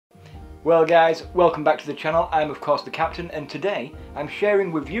Well guys, welcome back to the channel. I'm of course the Captain, and today I'm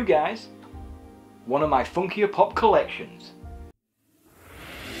sharing with you guys one of my Funko Pop collections.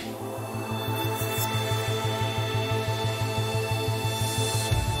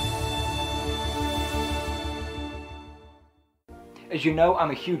 As you know,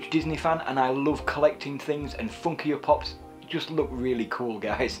 I'm a huge Disney fan and I love collecting things, and Funko Pops just look really cool,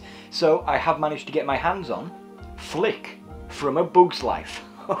 guys. So I have managed to get my hands on Flick from A Bug's Life.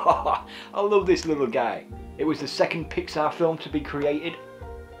 I love this little guy. It was the second Pixar film to be created,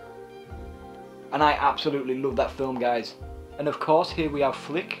 and I absolutely love that film, guys. And of course here we have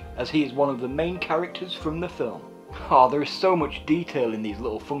Flick, as he is one of the main characters from the film. Oh, there is so much detail in these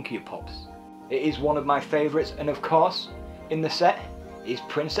little Funko Pops. It is one of my favourites, and of course in the set is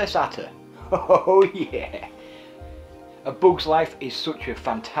Princess Atta. Oh yeah! A Bug's Life is such a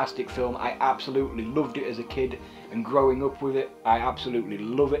fantastic film. I absolutely loved it as a kid, and growing up with it, I absolutely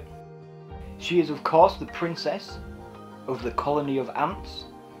love it. She is of course the princess of the colony of ants.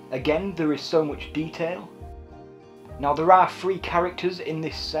 Again, there is so much detail. Now there are 3 characters in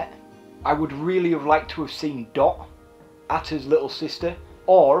this set. I would really have liked to have seen Dot, Atta's little sister,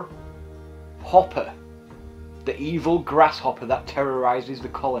 or Hopper, the evil grasshopper that terrorises the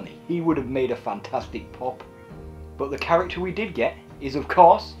colony. He would have made a fantastic pop. But the character we did get is of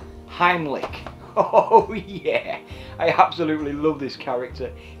course Heimlich. Oh yeah, I absolutely love this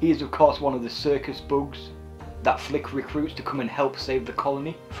character. He is of course one of the circus bugs that Flick recruits to come and help save the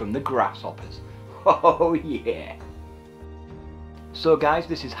colony from the grasshoppers. Oh yeah. So guys,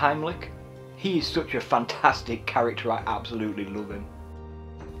 this is Heimlich. He is such a fantastic character, I absolutely love him.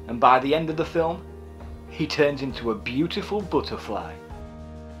 And by the end of the film, he turns into a beautiful butterfly.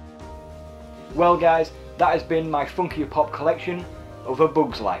 Well guys, that has been my Funko Pop collection of A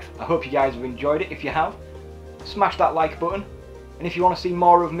Bug's Life. I hope you guys have enjoyed it. If you have, smash that like button. And if you want to see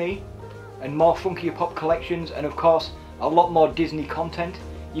more of me and more Funko Pop collections, and of course a lot more Disney content,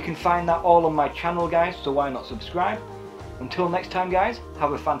 you can find that all on my channel, guys, so why not subscribe? Until next time guys,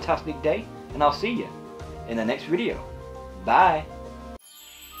 have a fantastic day, and I'll see you in the next video. Bye!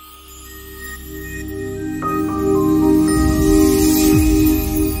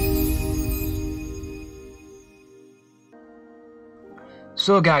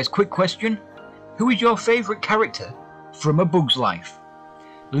 So guys, quick question. Who is your favourite character from A Bug's Life?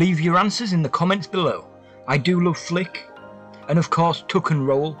 Leave your answers in the comments below. I do love Flick, and of course Tuck and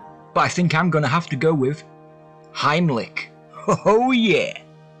Roll, but I think I'm going to have to go with Heimlich. Oh yeah!